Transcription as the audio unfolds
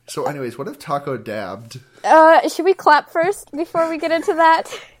So anyways, what if Taco dabbed? Should we clap first before we get into that?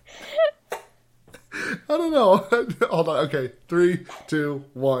 I don't know. Hold on. Okay. 3, 2,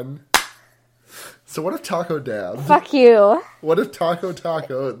 1. So what if Taco dabbed? Fuck you. What if Taco,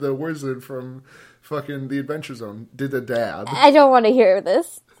 the wizard from fucking The Adventure Zone, did a dab? I don't want to hear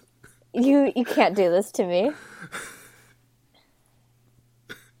this. You can't do this to me.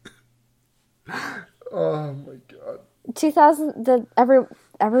 Oh my god. 2000,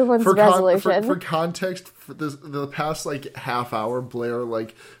 everyone's resolution. For context, for the past like half hour,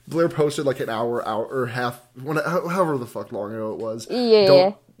 Blair posted like an hour or half, however the fuck long ago it was.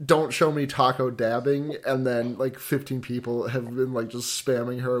 Yeah. Don't show me Taco dabbing, and then like 15 people have been like just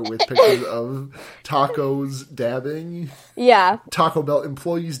spamming her with pictures of tacos dabbing. Yeah. Taco Bell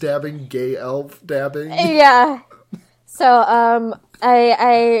employees dabbing, gay elf dabbing. Yeah. So,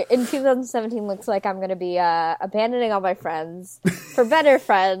 I in 2017 looks like I'm gonna be abandoning all my friends for better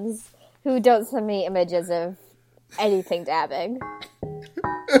friends who don't send me images of anything dabbing.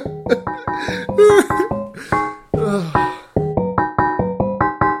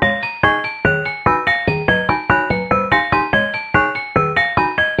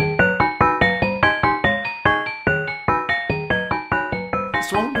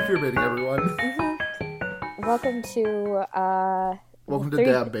 So welcome to Fear Baiting, everyone. Mm-hmm. Welcome to welcome to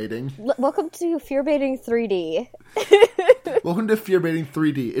dab baiting. Welcome to Fear Baiting 3D. Welcome to Fear Baiting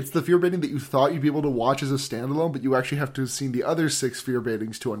 3D. It's the fear baiting that you thought you'd be able to watch as a standalone, but you actually have to have seen the other 6 fear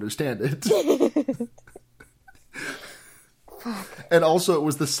baitings to understand it. And also, it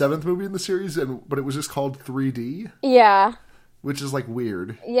was the 7th movie in the series, but it was just called 3D. Yeah. Which is, like,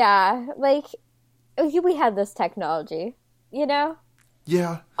 weird. Yeah. Like, we had this technology, you know?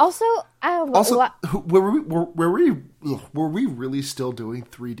 Yeah. Also, were we really still doing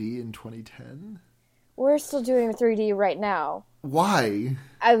 3D in 2010? We're still doing 3D right now. Why?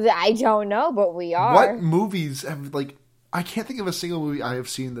 I don't know, but we are. What movies have, like... I can't think of a single movie I have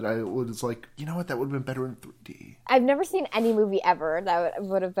seen that I was like, you know what, that would have been better in 3D. I've never seen any movie ever that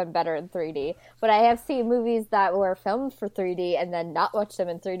would have been better in 3D. But I have seen movies that were filmed for 3D and then not watched them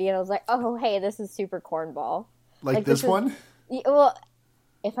in 3D, and I was like, oh, hey, this is super cornball. Like this one? Well,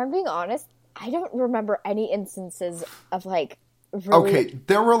 if I'm being honest, I don't remember any instances of, like, really... Okay,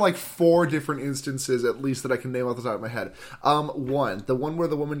 there were like 4 different instances, at least, that I can name off the top of my head. The one where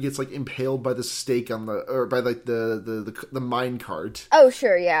the woman gets like impaled by the stake by like the mine cart. Oh,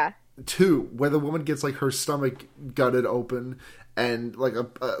 sure, yeah. 2, where the woman gets like her stomach gutted open and like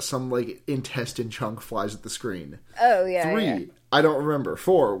some like intestine chunk flies at the screen. Oh, yeah. 3, yeah. I don't remember.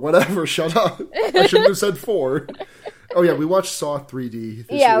 4, whatever. Shut up. I shouldn't have said 4. Oh yeah, we watched Saw 3D this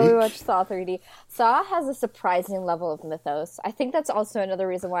week. We watched Saw 3D. Saw has a surprising level of mythos. I think that's also another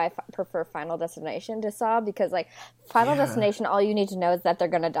reason why I prefer Final Destination to Saw, because like Final Destination, all you need to know is that they're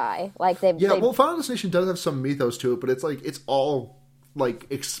gonna die. Like well, Final Destination does have some mythos to it, but it's like it's all like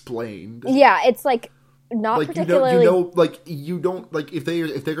explained. Yeah, it's like not like particularly. You don't like if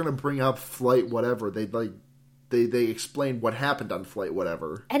they're gonna bring up flight whatever, They explain what happened on flight,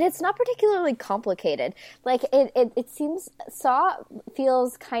 whatever. And it's not particularly complicated. Like, it seems... Saw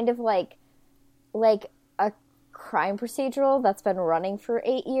feels kind of like a crime procedural that's been running for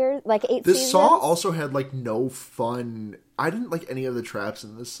 8 years. Like, 8 seasons. This Saw also had, like, no fun... I didn't like any of the traps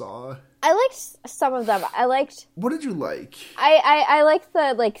in this Saw. I liked some of them. I liked... What did you like? I liked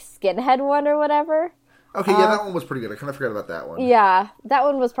the, like, skinhead one or whatever. Okay, yeah, that one was pretty good. I kind of forgot about that one. Yeah, that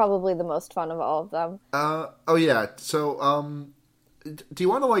one was probably the most fun of all of them. Oh yeah, so, do you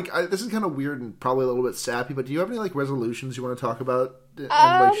want to, like, this is kind of weird and probably a little bit sappy, but do you have any, like, resolutions you want to talk about and,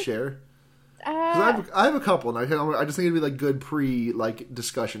 like, share? Because I have a couple, and I just think it'd be, like, good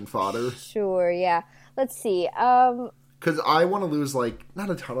discussion fodder. Sure, yeah. Let's see, Because I want to lose, like, not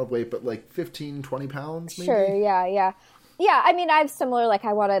a ton of weight, but, like, 15, 20 pounds, maybe? Sure, yeah. Yeah, I mean, I have similar, like,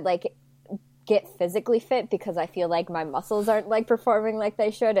 I want to, like... get physically fit because I feel like my muscles aren't like performing like they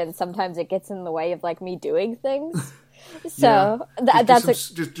should, and sometimes it gets in the way of like me doing things. So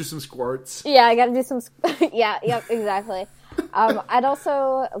just do some squats. Yeah, I gotta do some. Yeah, exactly. I'd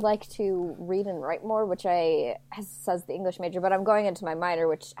also like to read and write more, which says the English major, but I'm going into my minor,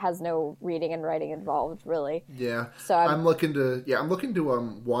 which has no reading and writing involved, really. Yeah. So I'm looking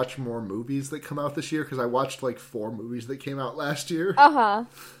to watch more movies that come out this year, because I watched like 4 movies that came out last year.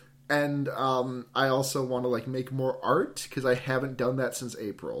 And I also want to like make more art, because I haven't done that since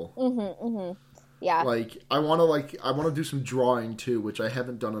April. Yeah. Like I want to do some drawing too, which I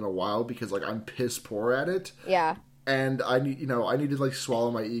haven't done in a while because like I'm piss poor at it. Yeah. And I need to like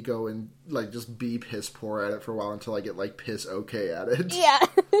swallow my ego and like just be piss poor at it for a while until I get like piss okay at it. Yeah.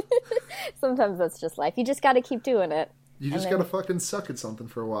 Sometimes that's just life. You just got to keep doing it. You just gotta fucking suck at something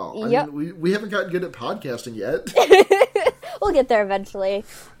for a while. I mean, we haven't gotten good at podcasting yet. We'll get there eventually.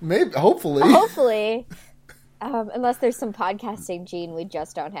 Maybe, hopefully. Hopefully. Unless there's some podcasting gene we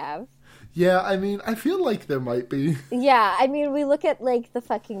just don't have. Yeah, I mean, I feel like there might be. Yeah, I mean, we look at, like, the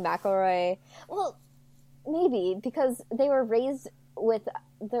fucking McElroy. Well, maybe, because they were raised with...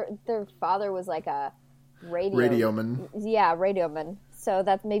 Their father was, like, a radioman. Yeah, radioman. So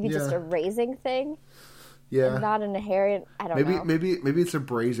that's maybe just a raising thing. Yeah. And not an inherent... I don't know. Maybe it's a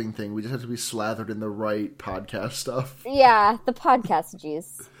brazing thing. We just have to be slathered in the right podcast stuff. Yeah, the podcast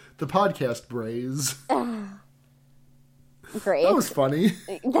juice. The podcast braise. Great. That was funny.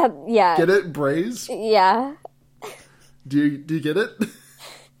 Yeah. Get it? Braise? Yeah. Do you get it?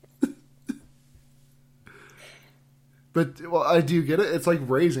 But, well, I do get it. It's like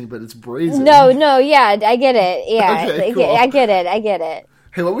raising, but it's braising. No, yeah, I get it. Yeah, okay, cool. I get it.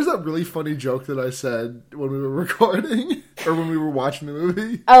 Hey, what was that really funny joke that I said when we were recording? Or when we were watching the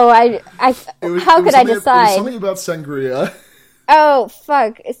movie? Oh, how could I decide? It was something about sangria. Oh,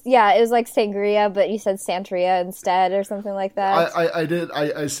 fuck. Yeah, it was like sangria, but you said Santeria instead or something like that. I did.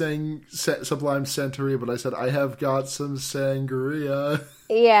 I sang Sublime Santeria, but I said, I have got some sangria.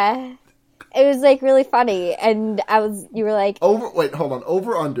 Yeah. It was, like, really funny, and you were like... Wait, hold on.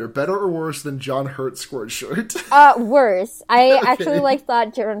 Over, under. Better or worse than John Hurt Squirt Shirt? Worse. I okay. actually, like,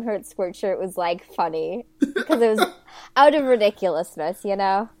 thought John Hurt Squirt Shirt was, like, funny. Because it was out of ridiculousness, you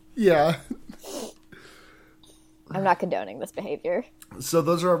know? Yeah. I'm not condoning this behavior. So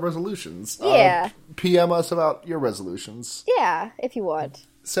those are our resolutions. Yeah. PM us about your resolutions. Yeah, if you want.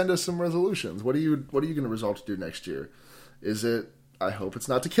 Send us some resolutions. What are you going to resolve to do next year? Is it... I hope it's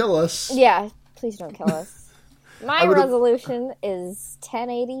not to kill us. Yeah, please don't kill us. My resolution is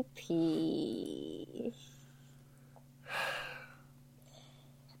 1080p.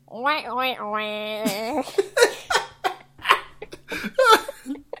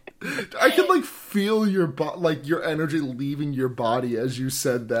 I can like feel your your energy leaving your body as you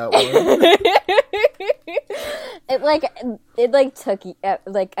said that one. It took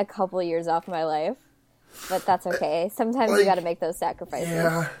like a couple years off my life. But that's okay. Sometimes you got to make those sacrifices.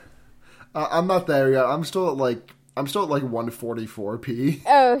 Yeah, I'm not there yet. I'm still at like 144p.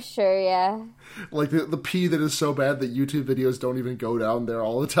 Oh sure, yeah. Like the P that is so bad that YouTube videos don't even go down there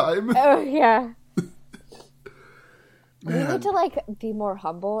all the time. Oh yeah. We need to like be more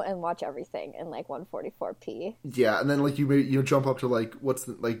humble and watch everything in like 144p. Yeah, and then like you jump up to like what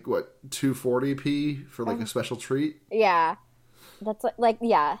 240p for like a special treat. Yeah, that's like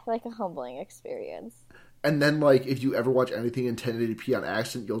a humbling experience. And then, like, if you ever watch anything in 1080p on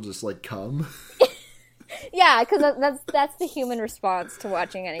accident, you'll just, like, come. Yeah, because that's the human response to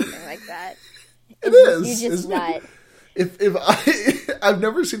watching anything like that. It is. You just nut. I've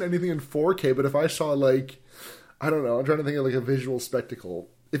never seen anything in 4K, but if I saw, like, I don't know, I'm trying to think of, like, a visual spectacle.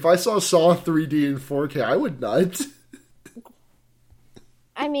 If I saw Saw 3D in 4K, I would nut.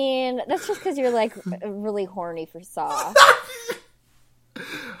 I mean, that's just because you're, like, really horny for Saw.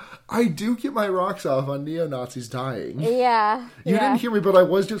 I do get my rocks off on neo-Nazis dying. Yeah. You didn't hear me, but I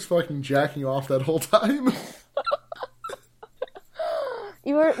was just fucking jacking off that whole time.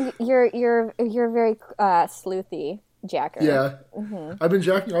 You're very sleuthy jacker. Yeah. Mm-hmm. I've been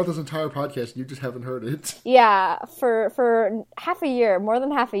jacking off this entire podcast and you just haven't heard it. Yeah, for half a year, more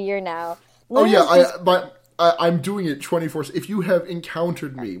than half a year now. I'm doing it 24/7. If you have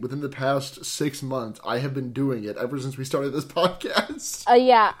encountered me within the past 6 months, I have been doing it ever since we started this podcast.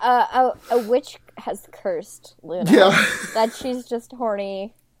 A witch has cursed Luna. Yeah. That she's just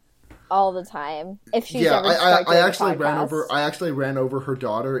horny all the time. If she's ever I actually ran over her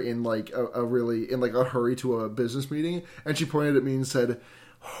daughter in like a hurry to a business meeting, and she pointed at me and said,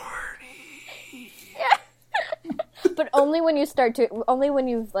 but only when you've stopped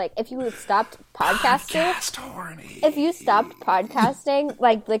podcasting. If you stopped podcasting,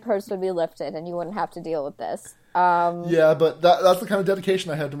 like the curse would be lifted and you wouldn't have to deal with this. Yeah, but that's the kind of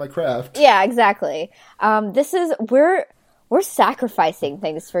dedication I have to my craft. Yeah, exactly. We're sacrificing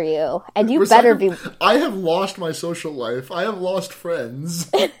things for you, and you better be. I have lost my social life. I have lost friends.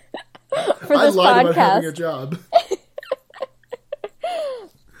 For this I lied podcast. about having a job.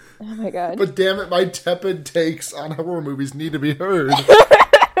 Oh my god. But damn it, my tepid takes on horror movies need to be heard.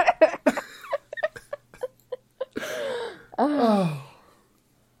 Oh.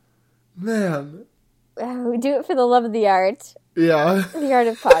 Man. We do it for the love of the art. Yeah. The art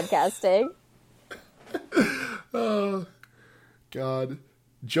of podcasting. Oh, God.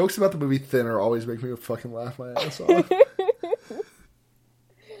 Jokes about the movie Thinner always make me fucking laugh my ass off.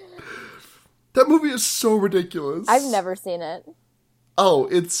 That movie is so ridiculous. I've never seen it. Oh,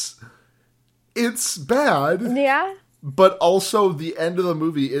 it's bad. Yeah? But also, the end of the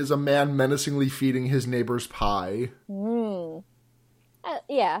movie is a man menacingly feeding his neighbor's pie.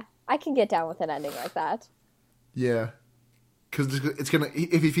 Yeah, I can get down with an ending like that. Yeah. Because it's gonna,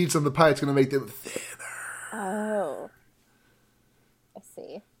 if he feeds them the pie, it's gonna make them thinner. Oh. I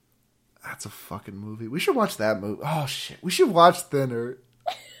see. That's a fucking movie. We should watch that movie. Oh, shit. We should watch Thinner.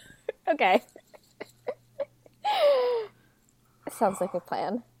 Okay. Sounds like a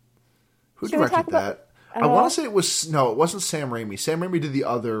plan. Who directed that? I want to say it wasn't Sam Raimi. Sam Raimi did the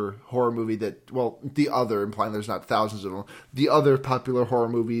other horror movie implying there's not thousands of them, the other popular horror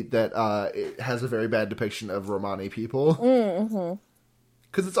movie that it has a very bad depiction of Romani people. Mm-hmm.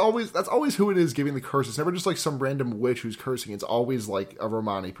 Because that's always who it is giving the curse. It's never just like some random witch who's cursing. It's always like a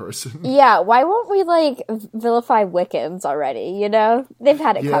Romani person. Yeah, why won't we like vilify Wiccans already? You know, they've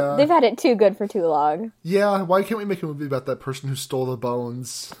had it. They've had it too good for too long. Yeah, why can't we make a movie about that person who stole the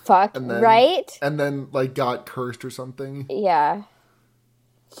bones? Fuck, right? And then like got cursed or something. Yeah.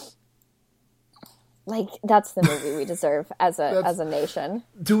 Like, that's the movie we deserve as a nation.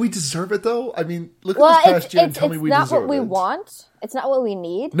 Do we deserve it, though? I mean, look at this past year and tell me we deserve it. It's not what we want. It's not what we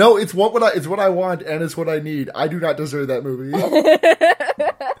need. No, it's what I want, and it's what I need. I do not deserve that movie.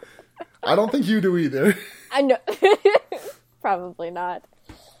 I don't think you do either. I know. Probably not.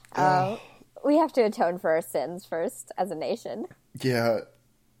 We have to atone for our sins first, as a nation. Yeah.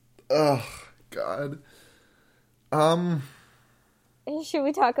 Oh, God. Should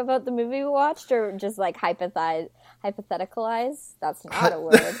we talk about the movie we watched, or just like hypothesize? That's not a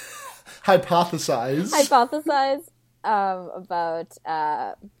word. Hypothesize. Hypothesize about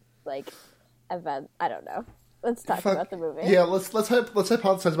like event. I don't know. Let's talk about the movie. Yeah, let's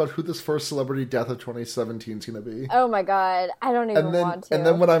hypothesize about who this first celebrity death of 2017 is going to be. Oh my God, I don't even want to. And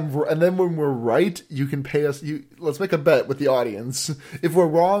then when we're right, you can pay us. Let's make a bet with the audience. If we're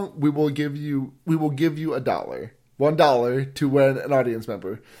wrong, we will give you $1. $1 to win an audience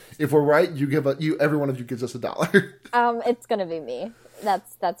member. If we're right, every one of you gives us $1. It's gonna be me.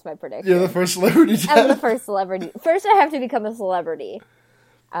 That's my prediction. You're the first celebrity. I'm the first celebrity. First, I have to become a celebrity.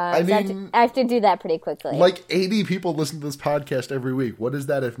 I have to do that pretty quickly. Like 80 people listen to this podcast every week. What is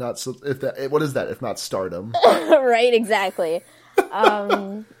that if not stardom? Right, exactly.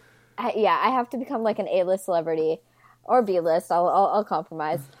 I have to become like an A-list celebrity or B-list. I'll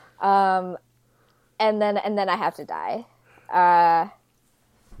compromise. And then I have to die.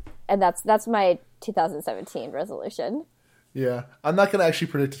 And that's my 2017 resolution. Yeah. I'm not going to actually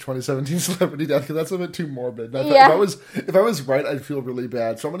predict a 2017 celebrity death because that's a bit too morbid. Yeah. If I was right, I'd feel really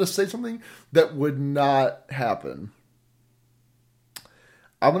bad. So I'm going to say something that would not happen.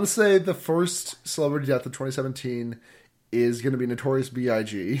 I'm going to say the first celebrity death of 2017 is going to be Notorious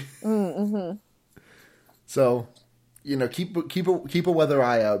B.I.G. Mm-hmm. So, keep a weather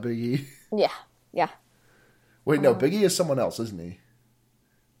eye out, Biggie. Yeah. Yeah. Wait, no, Biggie is someone else, isn't he?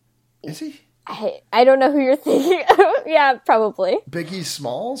 Is he? I don't know who you're thinking of. Yeah, probably. Biggie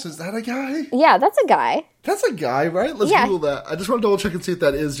Smalls? Is that a guy? Yeah, that's a guy. That's a guy, right? Let's Google that. I just want to double check and see if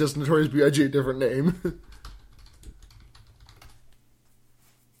that is just Notorious B.I.G., a different name.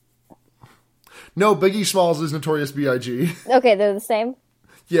 No, Biggie Smalls is Notorious B.I.G. Okay, they're the same?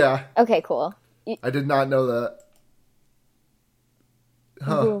 Yeah. Okay, cool. I did not know that.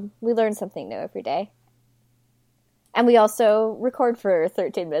 Huh. We learn something new every day. And we also record for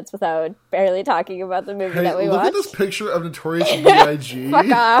 13 minutes without barely talking about the movie that we watched. Look at this picture of Notorious B.I.G.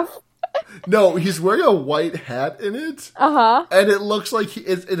 Fuck off. No, he's wearing a white hat in it. Uh-huh. And it looks like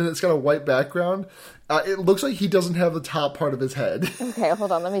it's got a white background. It looks like he doesn't have the top part of his head. Okay,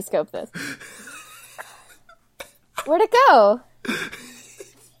 hold on. Let me scope this. Where'd it go?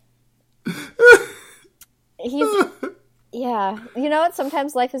 Yeah. You know what?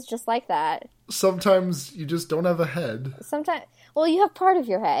 Sometimes life is just like that. Sometimes you just don't have a head. Well, you have part of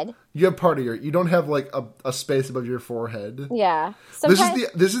your head. You have part of you don't have like a space above your forehead. Yeah.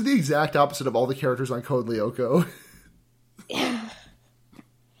 This is the exact opposite of all the characters on Code Lyoko. Yeah.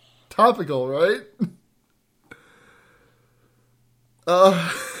 Topical, right?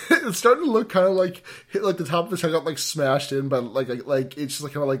 It's starting to look kind of like the top of his head got like smashed in, but like it's just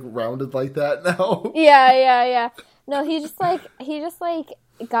like kind of like rounded like that now. Yeah. No, he just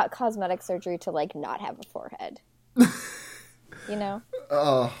got cosmetic surgery to like not have a forehead. You know?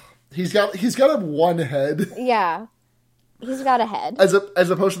 He's got one head. Yeah. He's got a head. As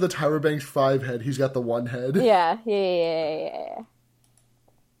opposed to the Tyra Banks 5 head, he's got the one head. Yeah.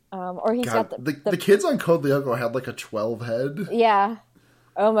 Or he's got the kids on Code Lyoko had like a 12 head. Yeah.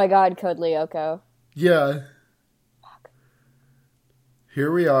 Oh my God, Code Lyoko. Yeah. Fuck.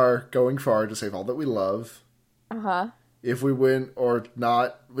 Here we are, going far to save all that we love. Uh-huh. If we win or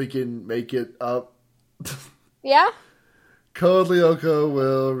not, we can make it up. Yeah? Code Lyoko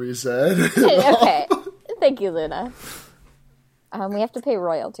will reset. Okay. Thank you, Luna. We have to pay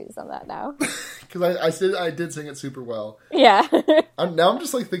royalties on that now. Because I did sing it super well. Yeah. I'm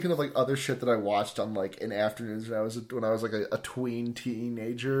just like thinking of like other shit that I watched on like in afternoons when I was like a tween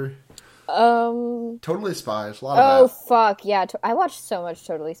teenager. Totally Spies. A lot of that. Fuck yeah! I watched so much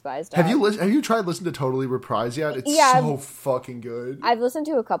Totally Spies. Dog. Have you tried listening to Totally Reprise yet? It's so fucking good. I've listened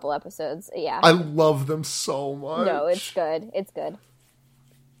to a couple episodes. Yeah, I love them so much. No, it's good. It's good.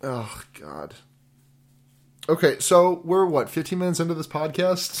 Oh god. Okay, so we're what, 15 minutes into this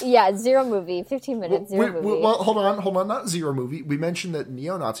podcast? Yeah, zero movie, 15 minutes, zero movie. Well, hold on, not zero movie. We mentioned that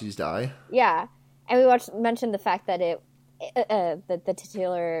neo-Nazis die. Yeah, and we mentioned the fact that the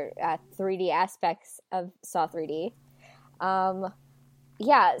titular 3D aspects of Saw 3D.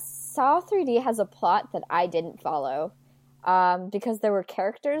 Yeah, Saw 3D has a plot that I didn't follow. Because there were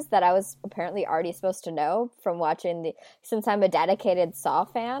characters that I was apparently already supposed to know from watching since I'm a dedicated Saw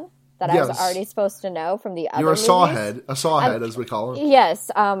fan. That I was already supposed to know from the other movies. You're a sawhead, as we call him.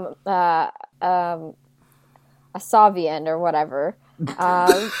 Yes, a Savian or whatever.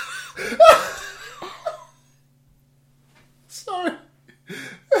 Sorry.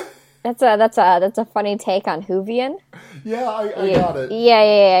 That's a funny take on Whovian. Yeah, I got it.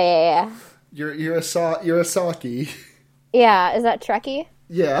 Yeah. You're a Saki. Yeah, is that Trekkie?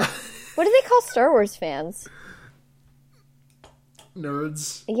 Yeah. What do they call Star Wars fans?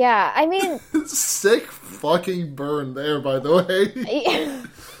 Nerds. Yeah, I mean... Sick fucking burn there, by the way.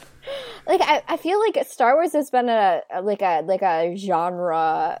 Like, I feel like Star Wars has been a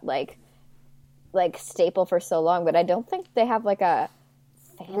genre, like staple for so long, but I don't think they have, like, a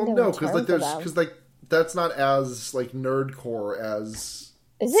fandom because that's not as, like, nerdcore as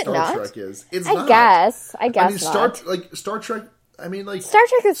Star Trek is. It's I not. guess I mean, not. Star Trek, I mean, like... Star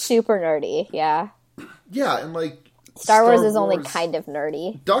Trek is super nerdy, yeah. Yeah, and, like... Star Wars is only kind of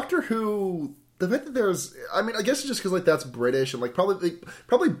nerdy. Doctor Who, the fact that there's, I mean, I guess it's just because like that's British and like probably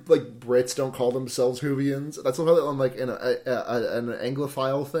like Brits don't call themselves Whovians. That's probably on like an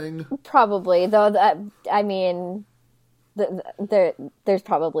Anglophile thing. Probably, though. That I mean, there's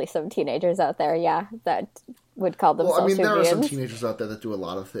probably some teenagers out there, yeah, that would call themselves. Well, I mean, Whovians. there are some teenagers out there that do a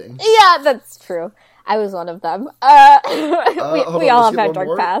lot of things. Yeah, that's true. I was one of them. We all have our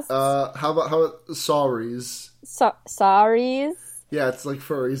dark pasts. How about sorries? Sorries? Yeah, it's like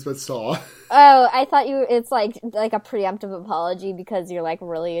furries, but Saw. Oh, I thought it's like a preemptive apology because you're like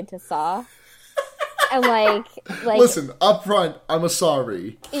really into Saw. And like listen, up front, I'm a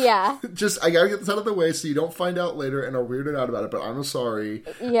sorry. Yeah. Just I gotta get this out of the way so you don't find out later and are weirded out about it. But I'm a sorry.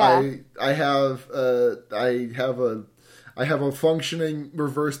 Yeah. I have a functioning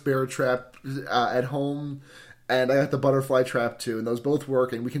reverse bear trap at home. And I got the butterfly trap too, and those both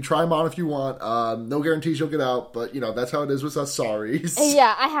work. And we can try them on if you want. No guarantees you'll get out, but you know that's how it is with us sorries.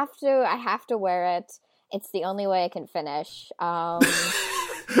 Yeah, I have to wear it. It's the only way I can finish.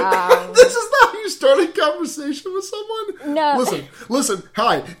 This is not how you start a conversation with someone? No. Listen.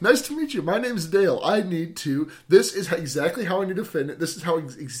 Hi, nice to meet you. My name's Dale. This is exactly how I need to finish. This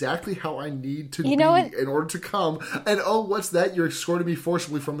is exactly how I need to be in order to come. And oh, what's that? You're escorting me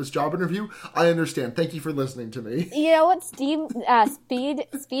forcibly from this job interview? I understand. Thank you for listening to me. You know what? Speed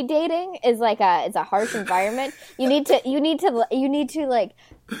dating is it's a harsh environment. You need to like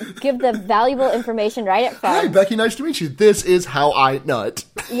give the valuable information right at front. Hi, Becky. Nice to meet you. This is how I nut.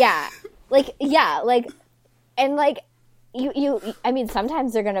 Yeah. I mean,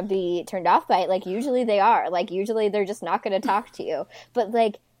 sometimes they're gonna be turned off by it. Like, usually they are. Like, usually they're just not gonna talk to you. But,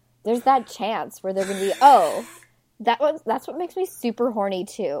 like, there's that chance where they're gonna be, that's what makes me super horny,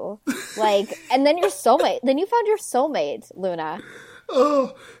 too. Like, and then your soulmate. Then you found your soulmate, Luna.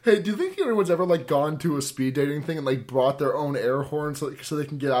 Oh, hey, do you think anyone's ever, like, gone to a speed dating thing and, like, brought their own air horn so they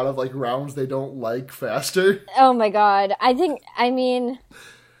can get out of, like, rounds they don't like faster? Oh, my God.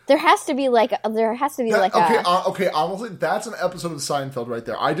 There has to be okay, honestly, that's an episode of Seinfeld right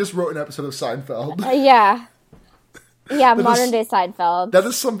there. I just wrote an episode of Seinfeld. Yeah, modern day Seinfeld. That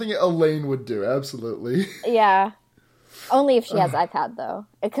is something Elaine would do, absolutely. Yeah. Only if she has iPad, though,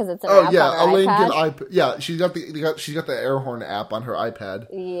 because it's an app on her Elaine iPad. can yeah, she's got the air horn app on her iPad.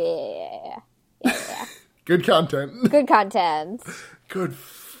 Yeah. Good content. Good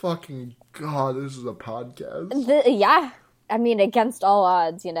fucking God, this is a podcast. Yeah. I mean, against all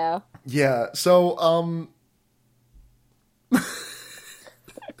odds, you know. Yeah, so,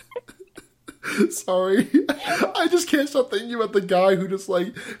 sorry. I just can't stop thinking about the guy who just,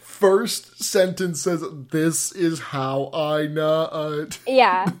 like, first sentence says, "This is how I nut."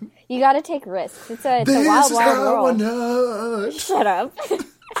 Yeah. You gotta take risks. It's a wild, wild world. This is how I nut. Shut up.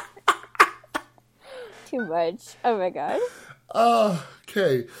 too much. Oh my god.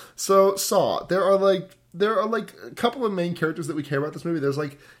 Okay. So Saw. There are like a couple of main characters that we care about this movie. There's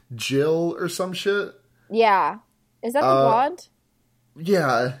like Jill or some shit. Yeah. Is that the blonde?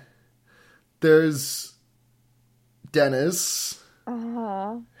 Yeah. There's Dennis.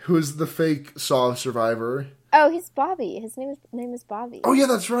 Who's the fake Saw survivor. Oh, he's Bobby. His name is Bobby. Oh, yeah,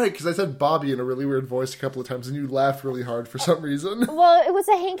 that's right, because I said Bobby in a really weird voice a couple of times, and you laughed really hard for some reason. Well, it was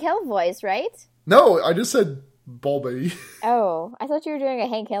a Hank Hill voice, right? No, I just said Bobby. Oh, I thought you were doing a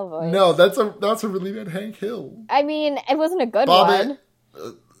Hank Hill voice. No, that's a really bad Hank Hill. I mean, it wasn't a good Bobby,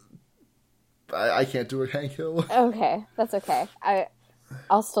 one. I can't do a Hank Hill. Okay, that's okay.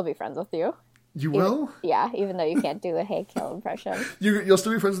 I'll still be friends with you. You will? Yeah, even though you can't do a Hank Hill impression. You'll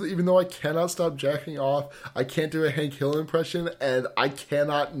still be friends with me, even though I cannot stop jacking off. I can't do a Hank Hill impression, and I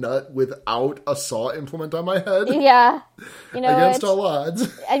cannot nut without a Saw implement on my head. Yeah. You know, against all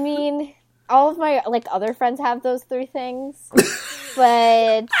odds. I mean, all of my, other friends have those three things.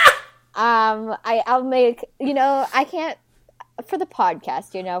 But, I'll make, I can't, for the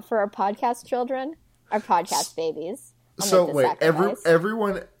podcast, for our podcast children, our podcast babies. So wait, every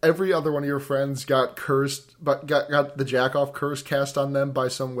other one of your friends got cursed, but got the jack off curse cast on them by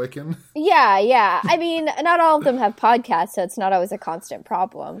some Wiccan? Yeah. I mean, not all of them have podcasts, so it's not always a constant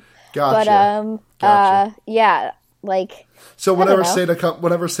problem. Gotcha. But yeah, So whenever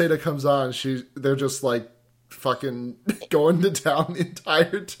Seda comes on, they're just fucking going to town the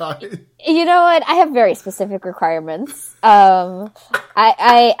entire time. You know what? I have very specific requirements. I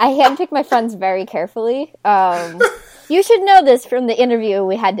handpick my friends very carefully. You should know this from the interview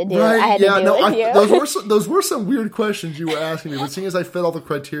we had to do. Right, with you. Those were some weird questions you were asking me, but seeing as I fit all the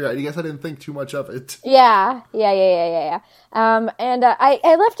criteria, I guess I didn't think too much of it. Yeah. And I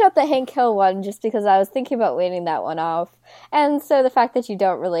left out the Hank Hill one just because I was thinking about waiting that one off. And so the fact that you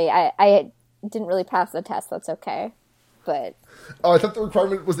don't really, I didn't really pass the test, that's okay. But I thought the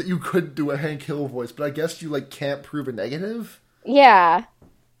requirement was that you could do a Hank Hill voice, but I guess you can't prove a negative? Yeah.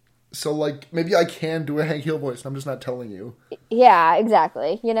 So, maybe I can do a Hank Hill voice, and I'm just not telling you. Yeah,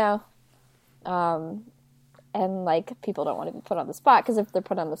 exactly. And, people don't want to be put on the spot, because if they're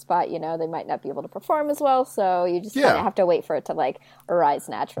put on the spot, they might not be able to perform as well, so you just kind of have to wait for it to, arise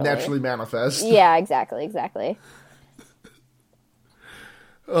naturally. Naturally manifest. Yeah, exactly.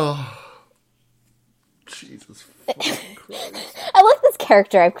 Oh. Jesus fucking Christ. I like this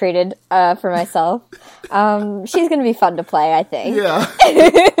character I've created for myself. She's going to be fun to play, I think. Yeah.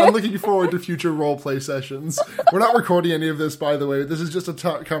 I'm looking forward to future roleplay sessions. We're not recording any of this, by the way. This is just a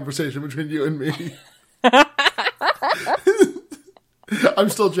conversation between you and me. I'm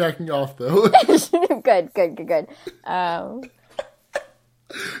still jacking off, though. Good.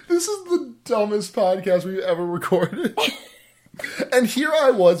 This is the dumbest podcast we've ever recorded. And here I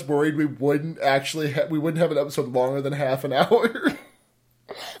was worried we wouldn't have an episode longer than half an hour.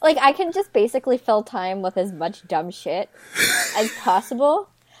 I can just basically fill time with as much dumb shit as possible.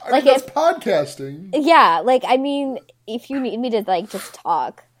 I mean, that's podcasting. Yeah, if you need me to, just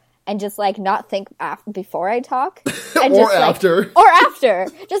talk and just, not think before I talk. And or after. Or after.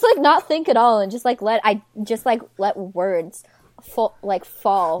 Just, not think at all and just, let words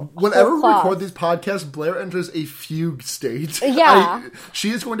fall. Whenever we record these podcasts, Blair enters a fugue state. Yeah.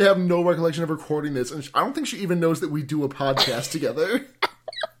 She is going to have no recollection of recording this, and I don't think she even knows that we do a podcast together.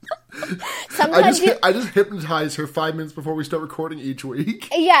 I just hypnotize her 5 minutes before we start recording each week.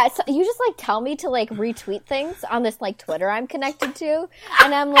 Yeah, so you just tell me to retweet things on this Twitter I'm connected to,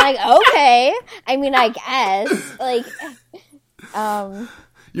 and I'm okay. I mean, I guess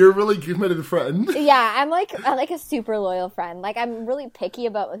You're a really committed friend. Yeah, I'm a super loyal friend. I'm really picky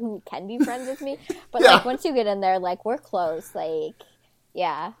about who can be friends with me, but once you get in there, we're close.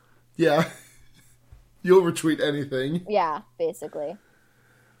 Yeah. Yeah. You'll retweet anything. Yeah, basically.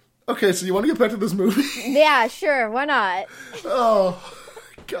 Okay, so you want to get back to this movie? Yeah, sure. Why not? Oh,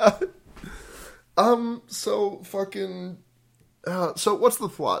 God. So fucking... so what's the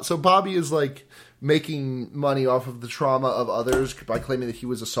plot? So Bobby is, making money off of the trauma of others by claiming that he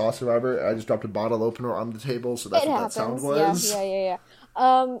was a Saw survivor. I just dropped a bottle opener on the table, so that's what that sound was. Yeah.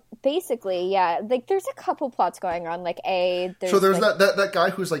 Basically, yeah. There's a couple plots going on. So there's that guy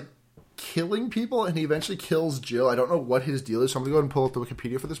who's, killing people, and he eventually kills Jill. I don't know what his deal is, so I'm gonna go ahead and pull up the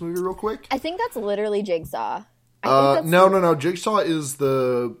Wikipedia for this movie real quick. I think that's literally Jigsaw. No. Jigsaw is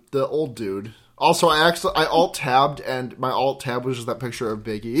the old dude. Also, I alt-tabbed, and my alt-tab was just that picture of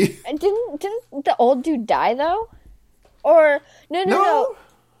Biggie. Didn't the old dude die, though? Or, no.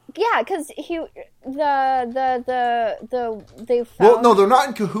 Yeah, because they found... Well, no, they're not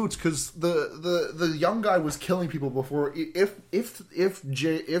in cahoots because the young guy was killing people before. If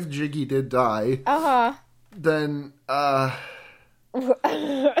Jiggy did die, then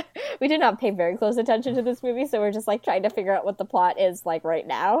we did not pay very close attention to this movie, so we're just like trying to figure out what the plot is like right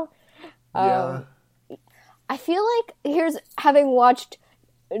now. Yeah. I feel like having watched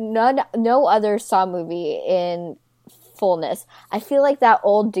no other Saw movie in fullness, I feel like that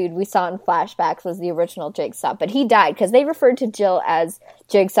old dude we saw in flashbacks was the original Jigsaw, but he died because they referred to Jill as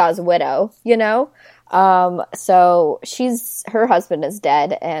Jigsaw's widow, you know? So her husband is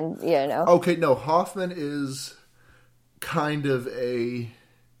dead, and, you know. Okay, no, Hoffman is kind of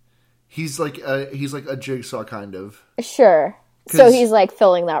he's like a Jigsaw kind of. Sure. So he's like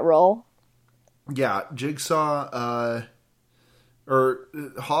filling that role. Yeah, Jigsaw, or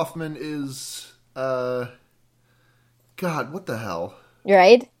Hoffman is, God, what the hell?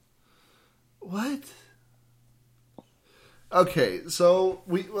 Right? What? Okay, so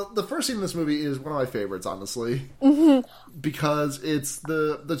the first scene in this movie is one of my favorites, honestly. Mm-hmm. Because it's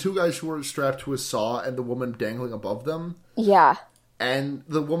the two guys who are strapped to a saw and the woman dangling above them. Yeah. And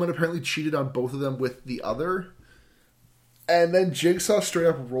the woman apparently cheated on both of them with the other. And then Jigsaw straight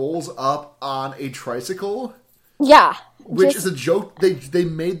up rolls up on a tricycle. Yeah. Which is a joke. They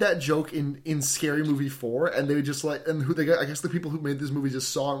made that joke in Scary Movie 4, and they just like, and I guess the people who made this movie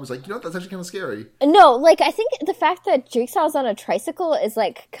just saw it and was like, you know what, that's actually kind of scary. No, like, I think the fact that Jigsaw's on a tricycle is,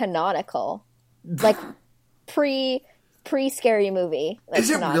 like, canonical. Like, pre-Scary Movie. Like, is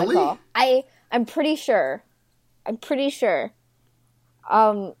it canonical. Really? I'm pretty sure. You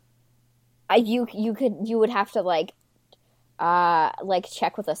would have to, like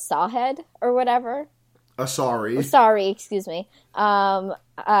check with a sawhead or whatever. Sorry, excuse me. But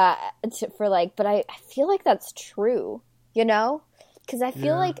I feel like that's true, you know? Because I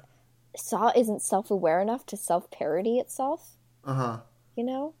feel like Saw isn't self-aware enough to self-parody itself. Uh-huh. You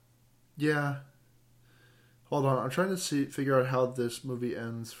know? Yeah. Hold on, I'm trying to figure out how this movie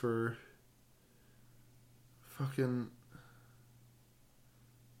ends for fucking...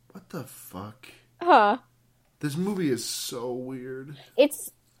 What the fuck? Huh. This movie is so weird.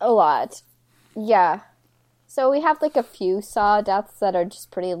 It's a lot. Yeah. So we have, like, a few Saw deaths that are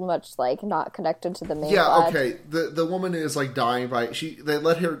just pretty much, like, not connected to the main plot. Okay. The woman is, like, dying by... They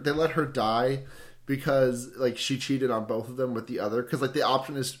let her die because, like, she cheated on both of them with the other. Because, like, the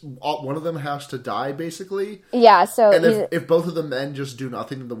option is one of them has to die, basically. Yeah, so... And if both of them then just do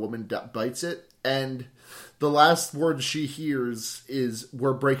nothing, then the woman bites it. And the last word she hears is,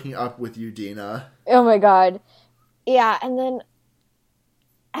 "We're breaking up with you, Dina." Oh, my God. Yeah, and then...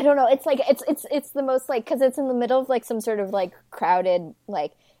 I don't know. It's like it's the most like because it's in the middle of like some sort of like crowded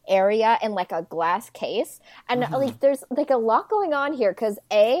like area in like a glass case, and like there's like a lot going on here. Because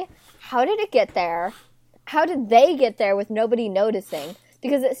how did it get there? How did they get there with nobody noticing?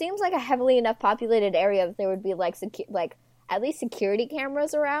 Because it seems like a heavily enough populated area that there would be like like at least security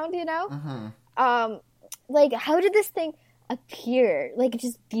cameras around. You know, like how did this thing appear? Like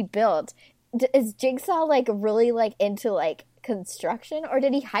just be built? Is Jigsaw like really like into like construction, or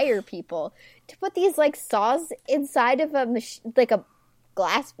did he hire people to put these like saws inside of a like a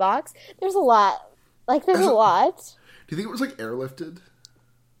glass box? There's a lot. Like there's a lot. Do you think it was like airlifted?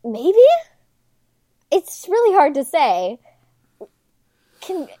 Maybe. It's really hard to say.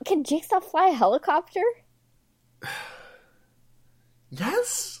 Can Jigsaw fly a helicopter?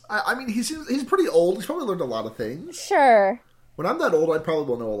 Yes. I mean, he's pretty old. He's probably learned a lot of things. Sure. When I'm that old, I probably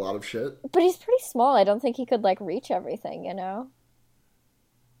will know a lot of shit. But he's pretty small. I don't think he could, like, reach everything, you know?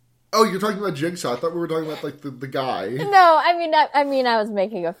 Oh, you're talking about Jigsaw. I thought we were talking about, like, the guy. No, I mean, I was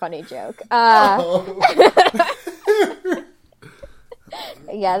making a funny joke.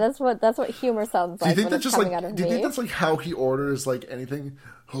 Yeah, that's what humor sounds like. Do you think that's just like? Do you think that's like how he orders like anything?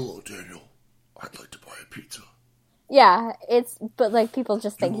 Hello, Daniel. I'd like to buy a pizza. Yeah, but like people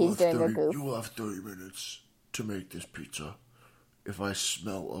just think he's doing a goof. You will have 30 minutes to make this pizza. If I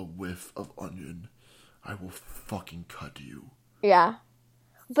smell a whiff of onion, I will fucking cut you. Yeah.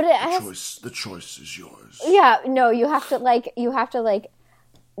 But the choice is yours. Yeah, no, you have to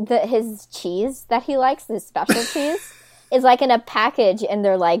his cheese that he likes, his special cheese, is like in a package and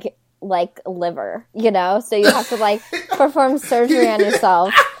they're like liver, you know? So you have to like perform surgery on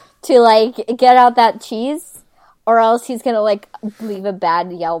yourself to like get out that cheese, or else he's gonna like leave a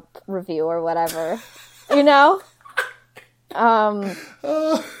bad Yelp review or whatever. You know? And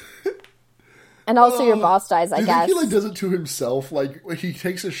also your boss dies, I guess. Think he like does it to himself? Like he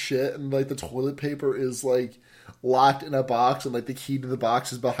takes a shit and like the toilet paper is like locked in a box and like the key to the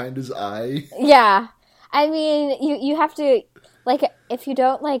box is behind his eye. Yeah. I mean, you have to Like, if you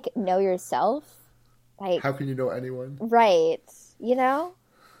don't, like, know yourself, like... How can you know anyone? Right. You know?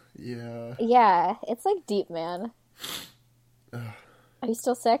 Yeah. Yeah. It's, like, deep, man. Are you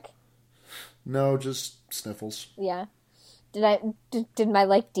still sick? No, just sniffles. Yeah. Did my,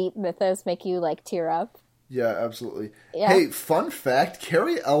 like, deep mythos make you, like, tear up? Yeah, absolutely. Yeah. Hey, fun fact,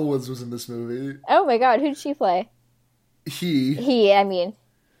 Carrie Elwes was in this movie. Oh my god, who'd she play? He, I mean.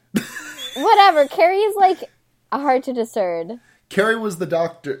 Whatever, Carrie is, like, hard to discern. Carrie was the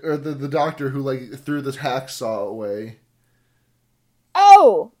doctor, or the doctor who, like, threw the hacksaw away.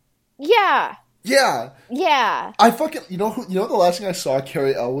 Oh! Yeah! Yeah! Yeah! I fucking, you know the last thing I saw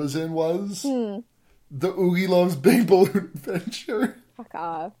Carrie Elwes in was? The Oogie Loves Big Balloon Adventure. Fuck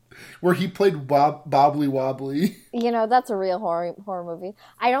off. Where he played Bobbly Wobbly. You know, that's a real horror movie.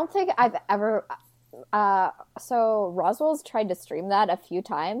 I don't think I've ever... so Roswell's tried to stream that a few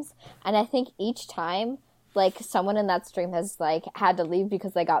times, and I think each time, like, someone in that stream has, like, had to leave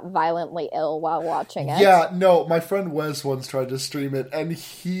because they got violently ill while watching it. Yeah, no, my friend Wes once tried to stream it, and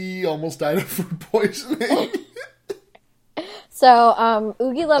he almost died of food poisoning. So,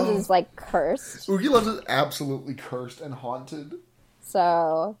 Oogie Loves is, like, cursed. Oogie Loves is absolutely cursed and haunted.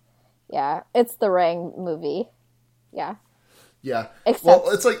 So, yeah, it's the Ring movie. Yeah. Yeah. Except, well,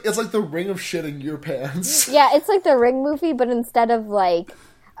 it's like the Ring of shitting your pants. Yeah, it's like the Ring movie, but instead of, like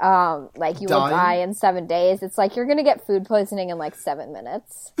you will die in 7 days, it's like you're gonna get food poisoning in, like, 7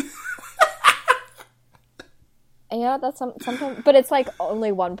 minutes. And, you know, that's sometimes... But it's, like,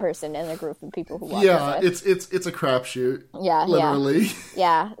 only one person in a group of people who watches it. It's a crapshoot. Yeah, literally.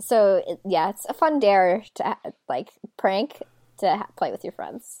 Yeah, so, it's a fun dare to, like, prank to play with your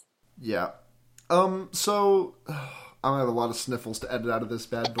friends. Yeah. So... I'm gonna have a lot of sniffles to edit out of this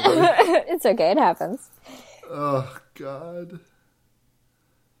bad boy. It's okay, it happens. Oh, God.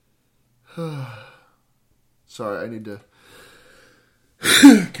 Sorry, I need to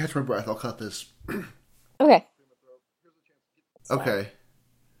catch my breath. I'll cut this. Okay. Okay.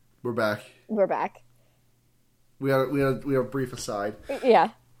 We're back. We're back. We have a brief aside. Yeah.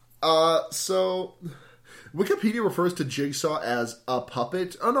 So Wikipedia refers to Jigsaw as a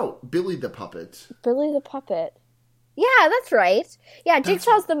puppet. Oh no, Billy the Puppet. Billy the Puppet. Yeah, that's right. Yeah,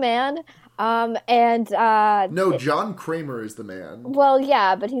 Jigsaw's the man. No, John Kramer is the man. Well,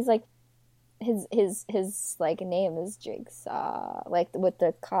 yeah, but he's like his like name is Jigsaw. Like what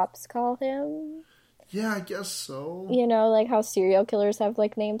the cops call him. Yeah, I guess so. You know, like how serial killers have,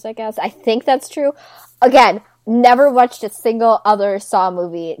 like, names, I guess. I think that's true. Again, never watched a single other Saw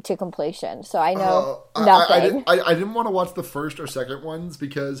movie to completion, so I know nothing. I didn't want to watch the first or second ones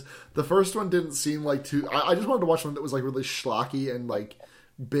because the first one didn't seem like too... I just wanted to watch one that was, like, really schlocky and, like,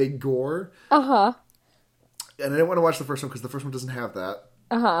 big gore. Uh-huh. And I didn't want to watch the first one because the first one doesn't have that.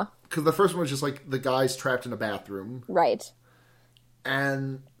 Uh-huh. Because the first one was just, like, the guy's trapped in a bathroom. Right.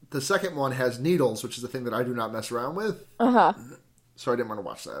 And... the second one has needles, which is the thing that I do not mess around with. Uh-huh. So I didn't want to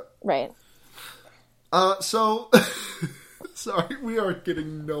watch that. Right. So... Sorry, we are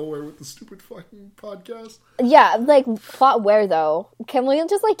getting nowhere with the stupid fucking podcast. Yeah, like, plot where, though? Can we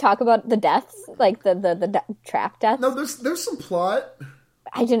just, like, talk about the deaths? Like, the trap deaths? No, there's some plot.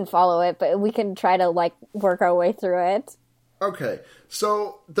 I didn't follow it, but we can try to, like, work our way through it. Okay,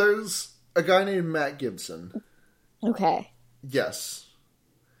 so there's a guy named Matt Gibson. Okay. Yes.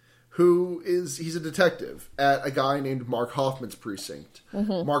 He's a detective at a guy named Mark Hoffman's precinct.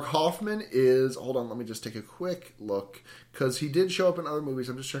 Mm-hmm. Mark Hoffman is, hold on, let me just take a quick look, because he did show up in other movies,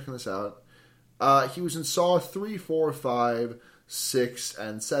 I'm just checking this out. He was in Saw 3, 4, 5, 6,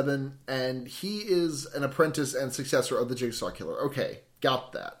 and 7, and he is an apprentice and successor of the Jigsaw Killer. Okay,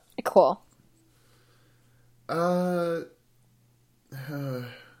 got that. Cool. And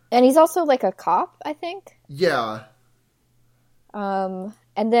he's also, like, a cop, I think? Yeah.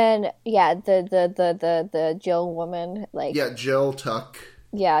 And then, yeah, the Jill woman, like... Yeah, Jill Tuck.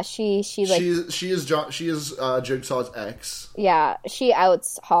 Yeah, she like... She is Jigsaw's ex. Yeah, she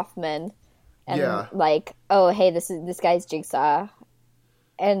outs Hoffman. And, like, oh, hey, this guy's Jigsaw.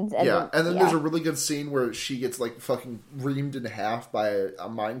 And then there's a really good scene where she gets, like, fucking reamed in half by a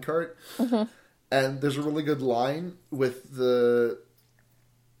minecart. Mm-hmm. And there's a really good line with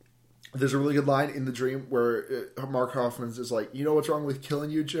There's a really good line in the dream where Mark Hoffman's is like, you know what's wrong with killing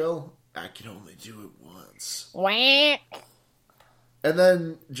you, Jill? I can only do it once. Wah. And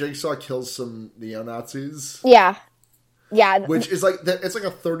then Jigsaw kills some neo-Nazis. Yeah. Yeah. Which is like, it's like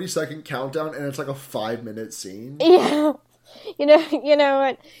a 30-second countdown and it's like a 5-minute scene. Yeah. You know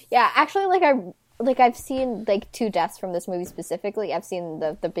what? Yeah, actually, I've seen, like, 2 deaths from this movie specifically. I've seen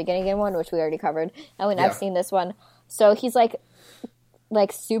the beginning one, which we already covered, and I've seen this one. So he's, like,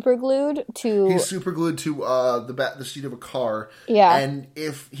 like super glued to... He's super glued to the seat of a car. Yeah. And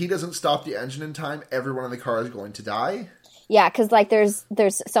if he doesn't stop the engine in time, everyone in the car is going to die. Yeah, because like there's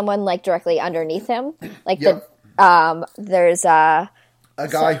someone like directly underneath him. Like there's a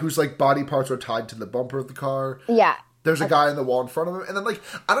guy whose like body parts are tied to the bumper of the car. Yeah. There's a guy in the wall in front of him. And then, like,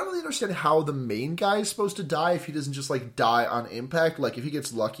 I don't really understand how the main guy is supposed to die if he doesn't just, like, die on impact. Like, if he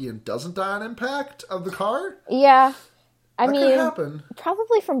gets lucky and doesn't die on impact of the car. Yeah. I mean, could happen.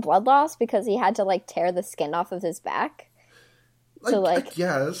 Probably from blood loss because he had to, like, tear the skin off of his back. To, like, I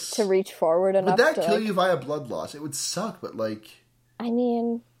guess. To reach forward enough Would that to, kill like, you via blood loss? It would suck, but, like... I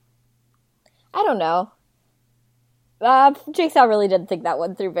mean, I don't know. Jigsaw really didn't think that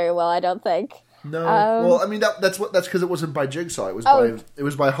one through very well, I don't think. No, well, I mean that's because it wasn't by Jigsaw. It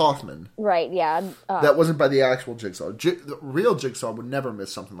was by Hoffman. Right? Yeah. That wasn't by the actual Jigsaw. The real Jigsaw would never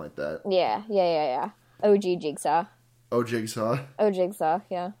miss something like that. Yeah. OG Jigsaw. Oh, Jigsaw. Oh, Jigsaw.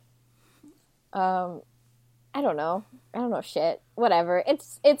 Yeah. I don't know. Shit. Whatever.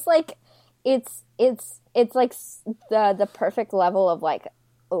 It's like the perfect level of like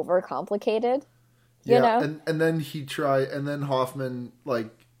overcomplicated. You know? And then Hoffman like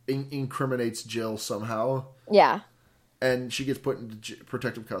incriminates Jill somehow. Yeah. And she gets put into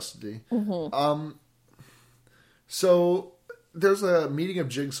protective custody. Mm-hmm. So there's a meeting of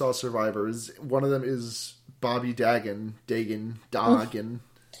Jigsaw survivors. One of them is Bobby Dagan,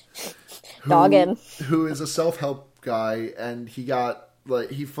 who is a self-help guy, and he got like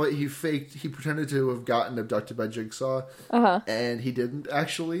he pretended to have gotten abducted by Jigsaw, and he didn't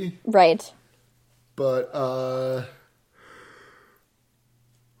actually. Right. But oh,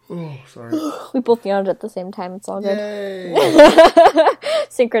 sorry. We both yawned at the same time. It's all good. Yay!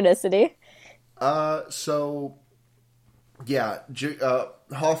 Synchronicity. So, yeah,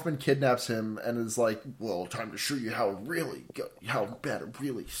 Hoffman kidnaps him and is like, well, time to show you how bad it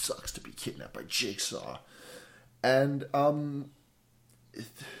really sucks to be kidnapped by Jigsaw. And,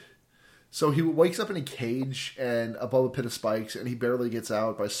 so he wakes up in a cage and above a pit of spikes, and he barely gets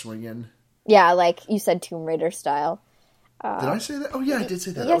out by swinging. Yeah, like you said, Tomb Raider style. Did I say that? Oh, yeah, I did say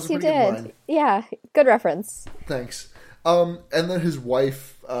that. Yes, that was a you did. Good line. Yeah, good reference. Thanks. And then his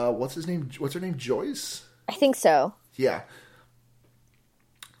wife, what's her name? Joyce? I think so. Yeah.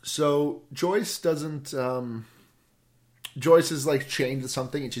 So Joyce doesn't. Joyce is like chained to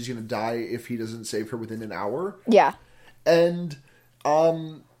something, and she's gonna die if he doesn't save her within an hour. Yeah. And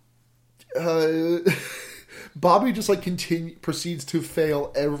Bobby just like proceeds to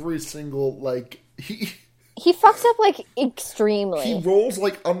fail every single like he fucks up like extremely. He rolls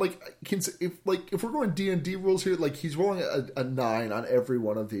like on like if we're going D&D rules here, like he's rolling a 9 on every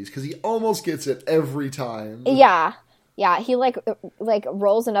one of these because he almost gets it every time. Yeah. He like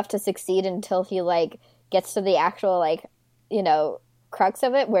rolls enough to succeed until he like gets to the actual like crux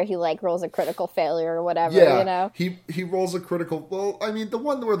of it where he like rolls a critical failure or whatever. Yeah, he rolls a critical. Well, I mean the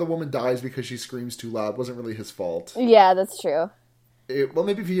one where the woman dies because she screams too loud wasn't really his fault. Yeah, that's true. Well,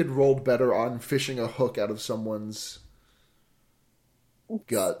 maybe if he had rolled better on fishing a hook out of someone's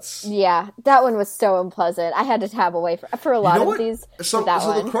guts. Yeah, that one was so unpleasant. I had to tab away for a lot of these. So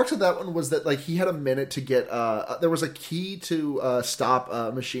the crux of that one was that like he had a minute to get. There was a key to stop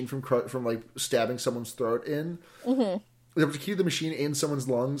a machine from like stabbing someone's throat in. Mm-hmm. There was a key to the machine in someone's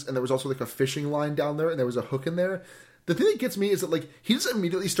lungs, and there was also like a fishing line down there, and there was a hook in there. The thing that gets me is that, like, he just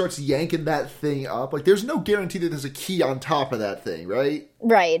immediately starts yanking that thing up. Like, there's no guarantee that there's a key on top of that thing, right?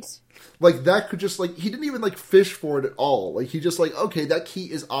 Right. Like, that could just, like, he didn't even, like, fish for it at all. Like, he just, like, okay, that key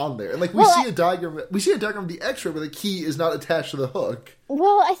is on there. And, like, we see a diagram of the x-ray where the key is not attached to the hook.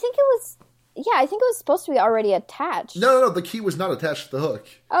 Well, I think it was supposed to be already attached. No, the key was not attached to the hook.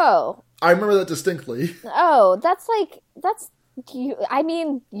 Oh. I remember that distinctly. Oh,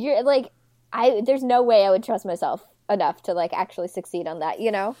 you're, like, there's no way I would trust myself enough to like actually succeed on that,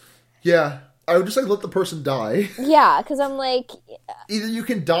 Yeah, I would just like let the person die. Yeah, because I'm like, either you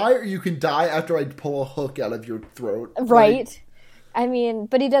can die or you can die after I pull a hook out of your throat. Right. Like, I mean,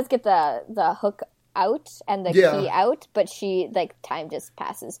 but he does get the hook out and the key out, but she like time just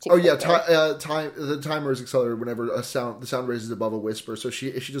passes too. Oh quickly. The timer is accelerated whenever the sound raises above a whisper. So if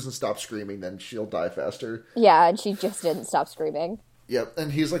she doesn't stop screaming, then she'll die faster. Yeah, and she just didn't stop screaming. Yep,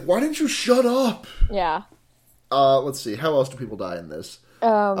 and he's like, "Why didn't you shut up?" Yeah. Let's see. How else do people die in this?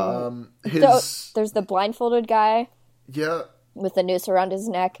 There's the blindfolded guy. Yeah. With the noose around his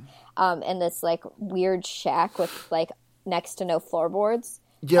neck, and this like weird shack with like next to no floorboards.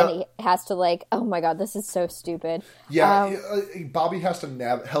 Yeah. And he has to like, oh my god, this is so stupid. Yeah. Bobby has to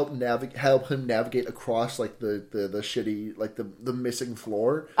help him navigate across like the shitty like the missing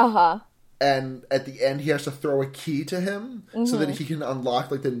floor. and at the end he has to throw a key to him so that he can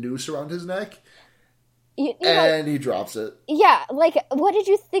unlock like the noose around his neck. And he drops it. Yeah, like, what did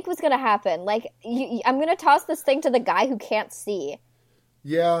you think was going to happen? Like, I'm going to toss this thing to the guy who can't see.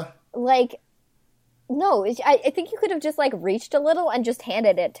 Yeah. Like, no, I think you could have just, like, reached a little and just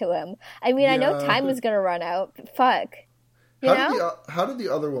handed it to him. I mean, I know time was going to run out. Fuck. How did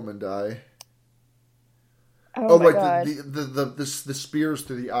the other woman die? Oh my God. The spears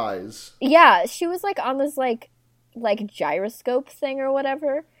through the eyes. Yeah, she was, like, on this, like gyroscope thing or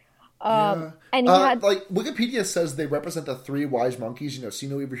whatever. And he had... like, Wikipedia says they represent the three wise monkeys, see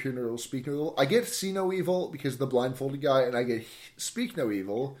no evil, hear no evil, speak no evil. I get see no evil because of the blindfolded guy, and I get speak no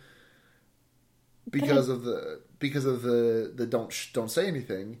evil because of the don't say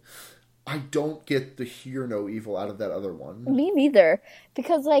anything. I don't get the hear no evil out of that other one. Me neither.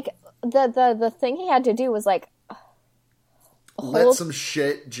 Because, like, the thing he had to do was, like... Let some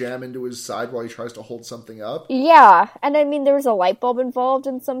shit jam into his side while he tries to hold something up. Yeah, and I mean, there was a light bulb involved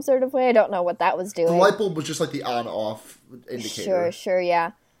in some sort of way. I don't know what that was doing. The light bulb was just like the on-off indicator. Sure,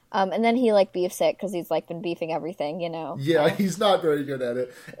 yeah. And then he like beefs it because he's like been beefing everything, Yeah, he's not very good at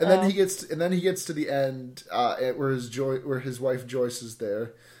it. And then he gets to the end where his wife Joyce is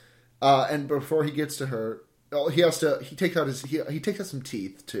there, and before he gets to her, he takes out some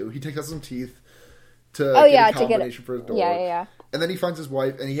teeth too. He takes out some teeth. To get a combination for his door. Yeah. And then he finds his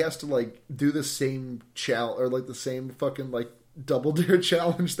wife, and he has to, like, do the same challenge, or, like, the same fucking, like, double dare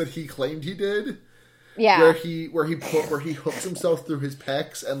challenge that he claimed he did. Yeah. Where he hooks himself through his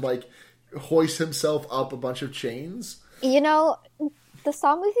pecs and, like, hoists himself up a bunch of chains. The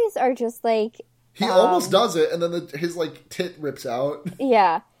Saw movies are just, like... He almost does it, and then his, like, tit rips out.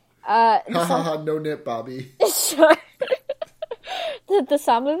 Yeah. No nip, Bobby. Sure. The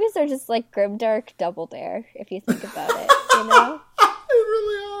Saw movies are just like grimdark Double Dare, if you think about it, They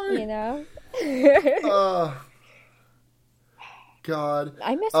really are. God.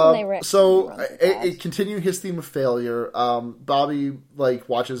 I miss when they were... So, continuing his theme of failure, Bobby, like,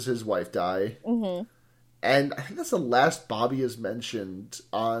 watches his wife die. Mm-hmm. And I think that's the last Bobby is mentioned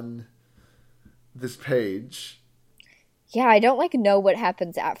on this page. Yeah, I don't, like, know what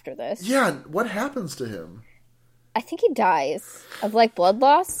happens after this. Yeah, what happens to him? I think he dies of, like, blood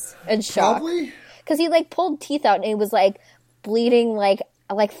loss and shock. Probably. Because he, like, pulled teeth out and he was, like, bleeding, like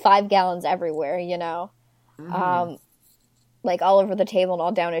 5 gallons everywhere, Mm-hmm. Like, all over the table and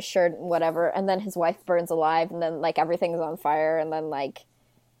all down his shirt and whatever. And then his wife burns alive and then, like, everything's on fire and then, like,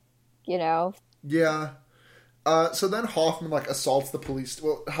 Yeah. So then Hoffman, like, assaults the police.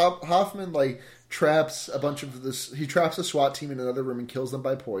 Well, Hoffman, like... traps he traps a SWAT team in another room and kills them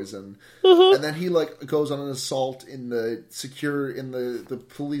by poison. Mm-hmm. And then he like goes on an assault in the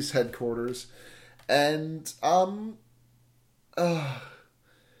police headquarters. And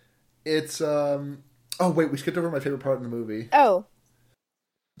it's oh wait, we skipped over my favorite part in the movie. Oh.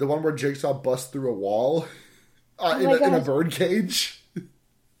 The one where Jigsaw busts through a wall in a bird cage.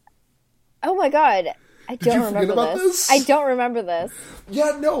 Oh my god. I don't remember this. I don't remember this.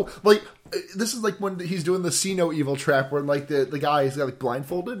 Yeah, no. Like, this is like when he's doing the see no evil trap where, like, the guy is, like,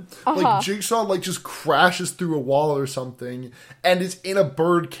 blindfolded. Uh-huh. Like, Jigsaw, like, just crashes through a wall or something and is in a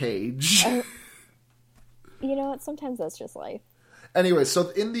bird cage. You know what? Sometimes that's just life. Anyway,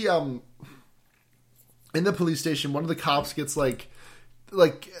 so in the police station, one of the cops gets, like,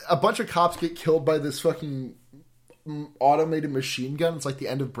 a bunch of cops get killed by this fucking automated machine gun. It's like the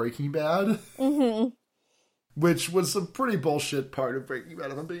end of Breaking Bad. Mm-hmm. Which was a pretty bullshit part of Breaking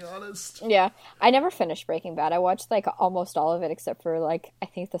Bad, if I'm being honest. Yeah. I never finished Breaking Bad. I watched, like, almost all of it except for, like, I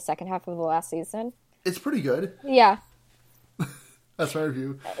think the second half of the last season. It's pretty good. Yeah. That's my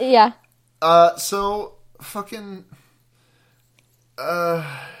review. Yeah. So, fucking...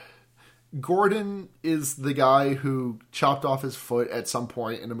 Gordon is the guy who chopped off his foot at some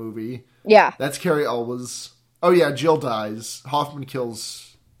point in a movie. Yeah. That's Carrie Elwes. Oh, yeah, Jill dies. Hoffman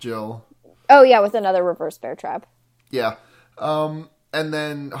kills Jill. Oh, yeah, with another reverse bear trap. Yeah. And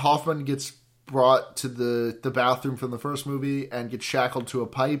then Hoffman gets brought to the bathroom from the first movie and gets shackled to a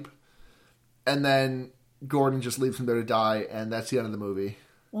pipe. And then Gordon just leaves him there to die, and that's the end of the movie.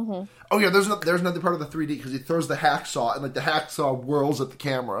 Mm-hmm. Oh, yeah, there's another part of the 3D, because he throws the hacksaw, and, like, the hacksaw whirls at the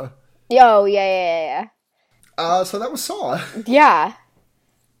camera. Oh, yeah. So that was Saw. Yeah.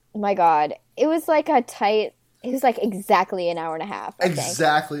 Oh, my God. It was, like, it was like exactly an hour and a half.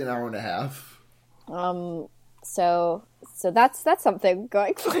 Exactly an hour and a half. So that's something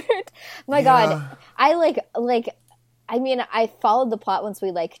going forward. My God, I mean, I followed the plot once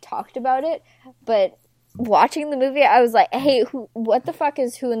we like talked about it, but watching the movie, I was like, hey, what the fuck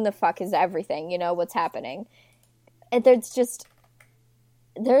is who in the fuck is everything? What's happening? And there's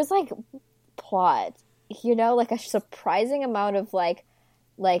like plot. You know, like a surprising amount of like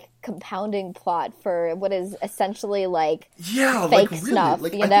compounding plot for what is essentially like fake snuff,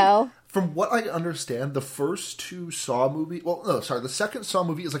 like, you know? From what I understand, the first two Saw movies... Well, no, sorry. The second Saw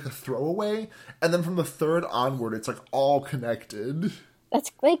movie is like a throwaway. And then from the third onward, it's like all connected.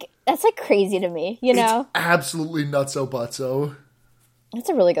 That's like crazy to me, you know? It's absolutely nutso-butso. That's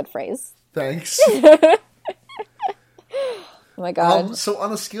a really good phrase. Thanks. Oh my god. So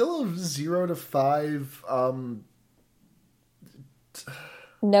on a scale of 0 to 5...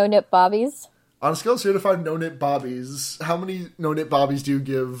 no-nip bobbies? On a scale of 0 to 5 no-nip bobbies, how many no-nip bobbies do you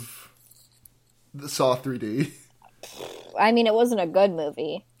give the Saw 3D? I mean, it wasn't a good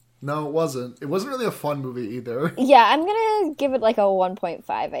movie. No, it wasn't. It wasn't really a fun movie either. Yeah, I'm gonna give it like a 1.5,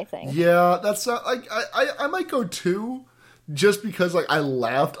 I think. Yeah, that's like I might go 2, just because like I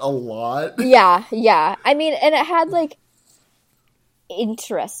laughed a lot. Yeah. I mean, and it had like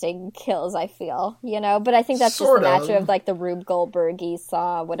interesting kills, I feel, you know, but I think that's just the nature of like the Rube Goldberg-y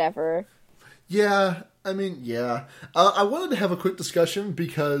Saw, whatever. Yeah, I mean, yeah. I wanted to have a quick discussion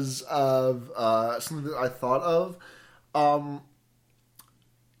because of something that I thought of.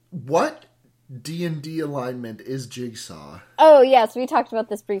 What D&D alignment is Jigsaw? Oh, yes, we talked about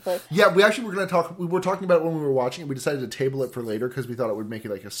this briefly. Yeah, we actually were going to talk... We were talking about it when we were watching it. We decided to table it for later because we thought it would make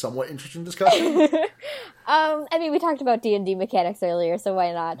it like a somewhat interesting discussion. I mean, we talked about D&D mechanics earlier, so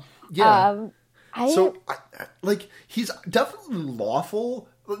why not? Yeah. He's definitely lawful...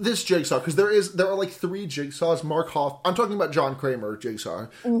 This Jigsaw, because there are like 3 Jigsaws. I'm talking about John Kramer Jigsaw.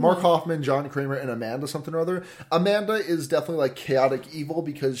 Mm-hmm. Mark Hoffman, John Kramer, and Amanda something or other. Amanda is definitely like chaotic evil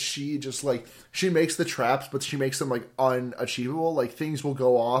because she just like, she makes the traps, but she makes them like unachievable. Like things will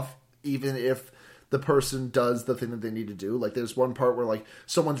go off even if the person does the thing that they need to do. Like there's one part where like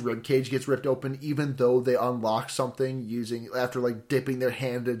someone's rib cage gets ripped open even though they unlock something after like dipping their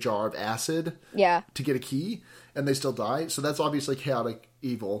hand in a jar of acid to get a key, and they still die. So that's obviously chaotic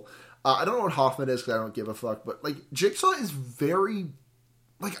evil. I don't know what Hoffman is because I don't give a fuck, but like Jigsaw is very,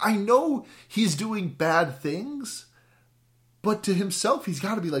 like, I know he's doing bad things, but to himself he's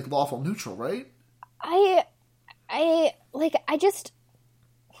got to be like lawful neutral, right?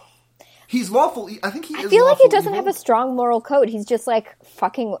 He's lawful. I think he is. I feel like he doesn't evil. have a strong moral code. He's just like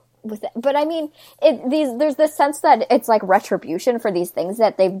fucking with it. But I mean, there's this sense that it's like retribution for these things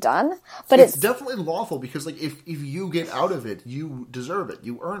that they've done. But it's definitely lawful because like if you get out of it, you deserve it.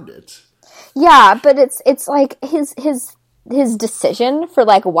 You earned it. Yeah, but it's like his decision for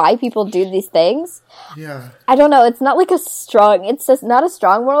like why people do these things. Yeah. I don't know. It's not like it's just not a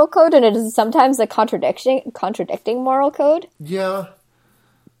strong moral code, and it is sometimes a contradicting moral code. Yeah.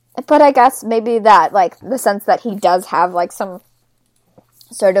 But I guess maybe that, like, the sense that he does have, like, some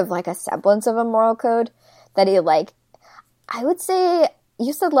sort of, like, a semblance of a moral code, that he, like, I would say,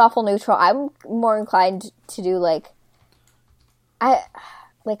 you said lawful neutral, I'm more inclined to do, like, a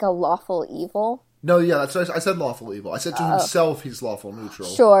lawful evil. No, yeah, that's what I said lawful evil. I said to himself he's lawful neutral.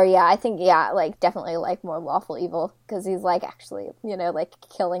 Sure, yeah, I think, yeah, like, definitely, like, more lawful evil, because he's, like, actually, you know, like,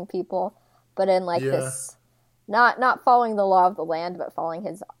 killing people, but in, like, this, not following the law of the land, but following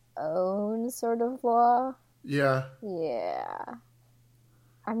his own sort of law. Yeah.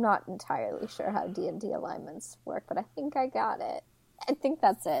 I'm not entirely sure how D&D alignments work, but I think I got it. I think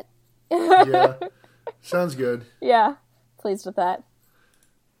that's it. Yeah. Sounds good. Yeah. Pleased with that.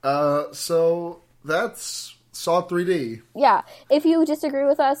 So that's Saw 3D. Yeah. If you disagree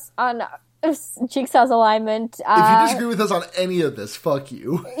with us on Jigsaw's alignment... if you disagree with us on any of this, fuck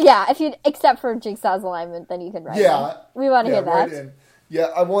you. Yeah, except for Jigsaw's alignment, then you can write in. We want to hear that. Write in. Yeah,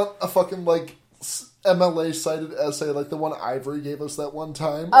 I want a fucking, like, MLA-cited essay like the one Ivory gave us that one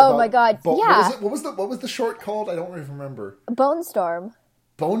time. Oh my god, yeah. What was the short called? I don't even remember. Bone Storm.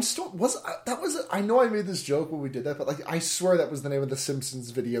 Bone Storm? I know I made this joke when we did that, but, like, I swear that was the name of the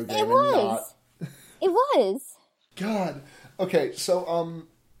Simpsons video game. It was. It was. God. Okay, so,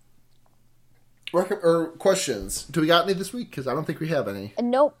 questions. Do we got any this week? Because I don't think we have any.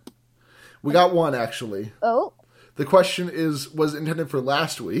 Nope. We got one, actually. Oh. The question was intended for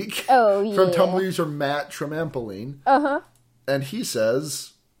last week. Oh, yeah. From Tumblr user Matt Tremampoline. Uh-huh. And he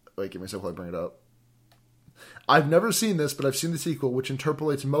says... Wait, give me a second while I bring it up. I've never seen this, but I've seen the sequel, which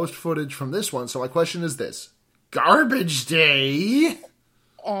interpolates most footage from this one. So my question is this. Garbage Day?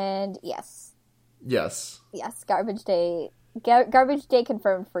 And yes. Yes. Yes, Garbage Day. Garbage Day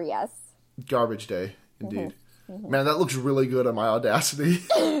confirmed for yes. Garbage Day, indeed. Mm-hmm. Man, that looks really good on my Audacity.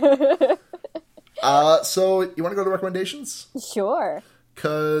 So, you want to go to recommendations? Sure.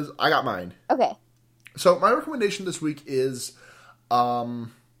 Because I got mine. Okay. So, my recommendation this week is, I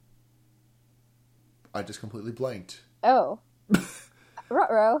just completely blanked. Oh.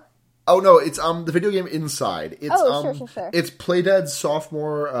 Ruh-roh. Oh no, it's the video game Inside. It's sure. It's Playdead's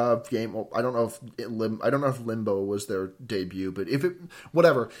sophomore game. Well, I don't know if Limbo was their debut, but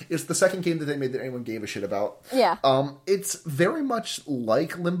whatever. It's the second game that they made that anyone gave a shit about. Yeah. It's very much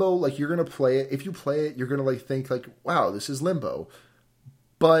like Limbo. Like, you're gonna play it. If you play it, you're gonna like think like, wow, this is Limbo.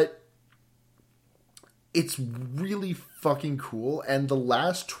 But it's really fucking cool, and the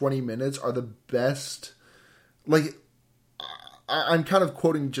last 20 minutes are the best. Like, I'm kind of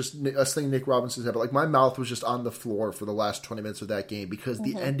quoting just a thing Nick Robinson said, but like, my mouth was just on the floor for the last 20 minutes of that game because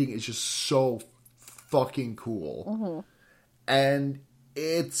the ending is just so fucking cool. Mm-hmm. And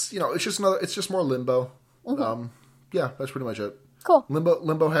it's, it's just more Limbo. Mm-hmm. Yeah, that's pretty much it. Cool.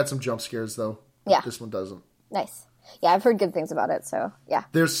 Limbo had some jump scares though. Yeah. This one doesn't. Nice. Yeah, I've heard good things about it, so yeah.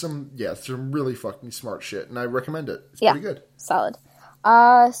 There's some really fucking smart shit, and I recommend it. It's pretty good. Solid.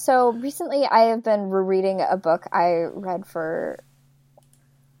 So recently I have been rereading a book I read for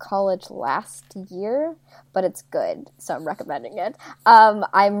college last year, but it's good, so I'm recommending it.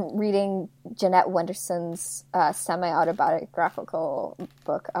 I'm reading Jeanette Wenderson's semi-autobiographical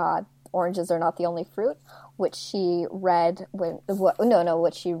book, Oranges Are Not the Only Fruit, which she read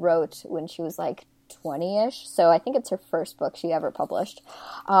what she wrote when she was like 20-ish, so I think it's her first book she ever published.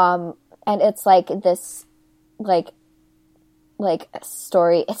 And it's like this, like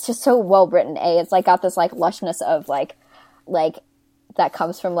story. It's just so well written. It's like got this like lushness of like that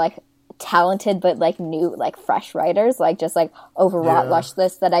comes from like talented but like new, like fresh writers, like just like overwrought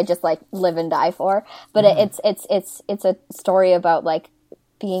lushness that I just like live and die for. But it's a story about like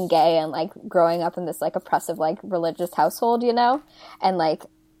being gay and like growing up in this like oppressive like religious household, and like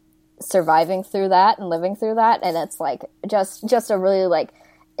surviving through that and living through that. And it's like just a really like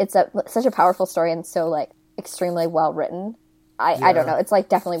such a powerful story and so like extremely well written. I don't know. It's like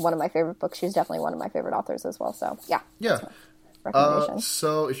definitely one of my favorite books. She's definitely one of my favorite authors as well. So yeah.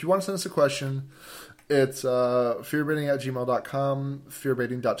 So if you want to send us a question, it's fearbaiting@gmail.com,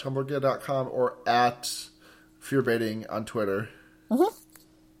 fearbaiting.tumblr.com, or at fearbaiting on Twitter.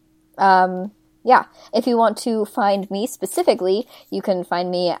 Mm-hmm. Yeah. If you want to find me specifically, you can find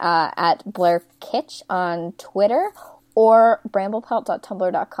me at Blair Kitsch on Twitter or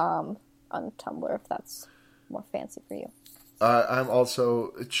bramblepelt.tumblr.com on Tumblr, if that's more fancy for you. I'm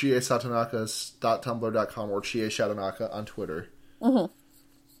also chiesatanaka.tumblr.com or chieshatanaka on Twitter.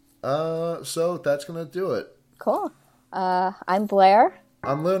 Mm-hmm. So that's going to do it. Cool. I'm Blair.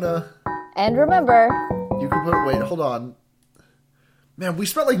 I'm Luna. And remember... You can wait, hold on. Man, we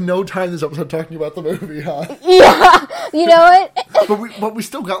spent like no time this episode talking about the movie, huh? Yeah, you know what? but we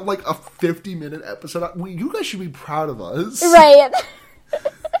still got like a 50-minute episode. You guys should be proud of us. Right.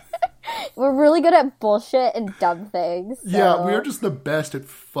 We're really good at bullshit and dumb things. So. Yeah, we are just the best at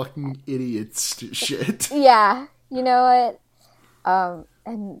fucking idiots shit. Yeah, you know what?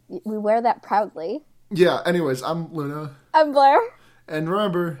 And we wear that proudly. Yeah, anyways, I'm Luna. I'm Blair. And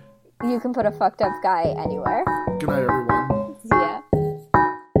remember... You can put a fucked up guy anywhere. Good night, everyone.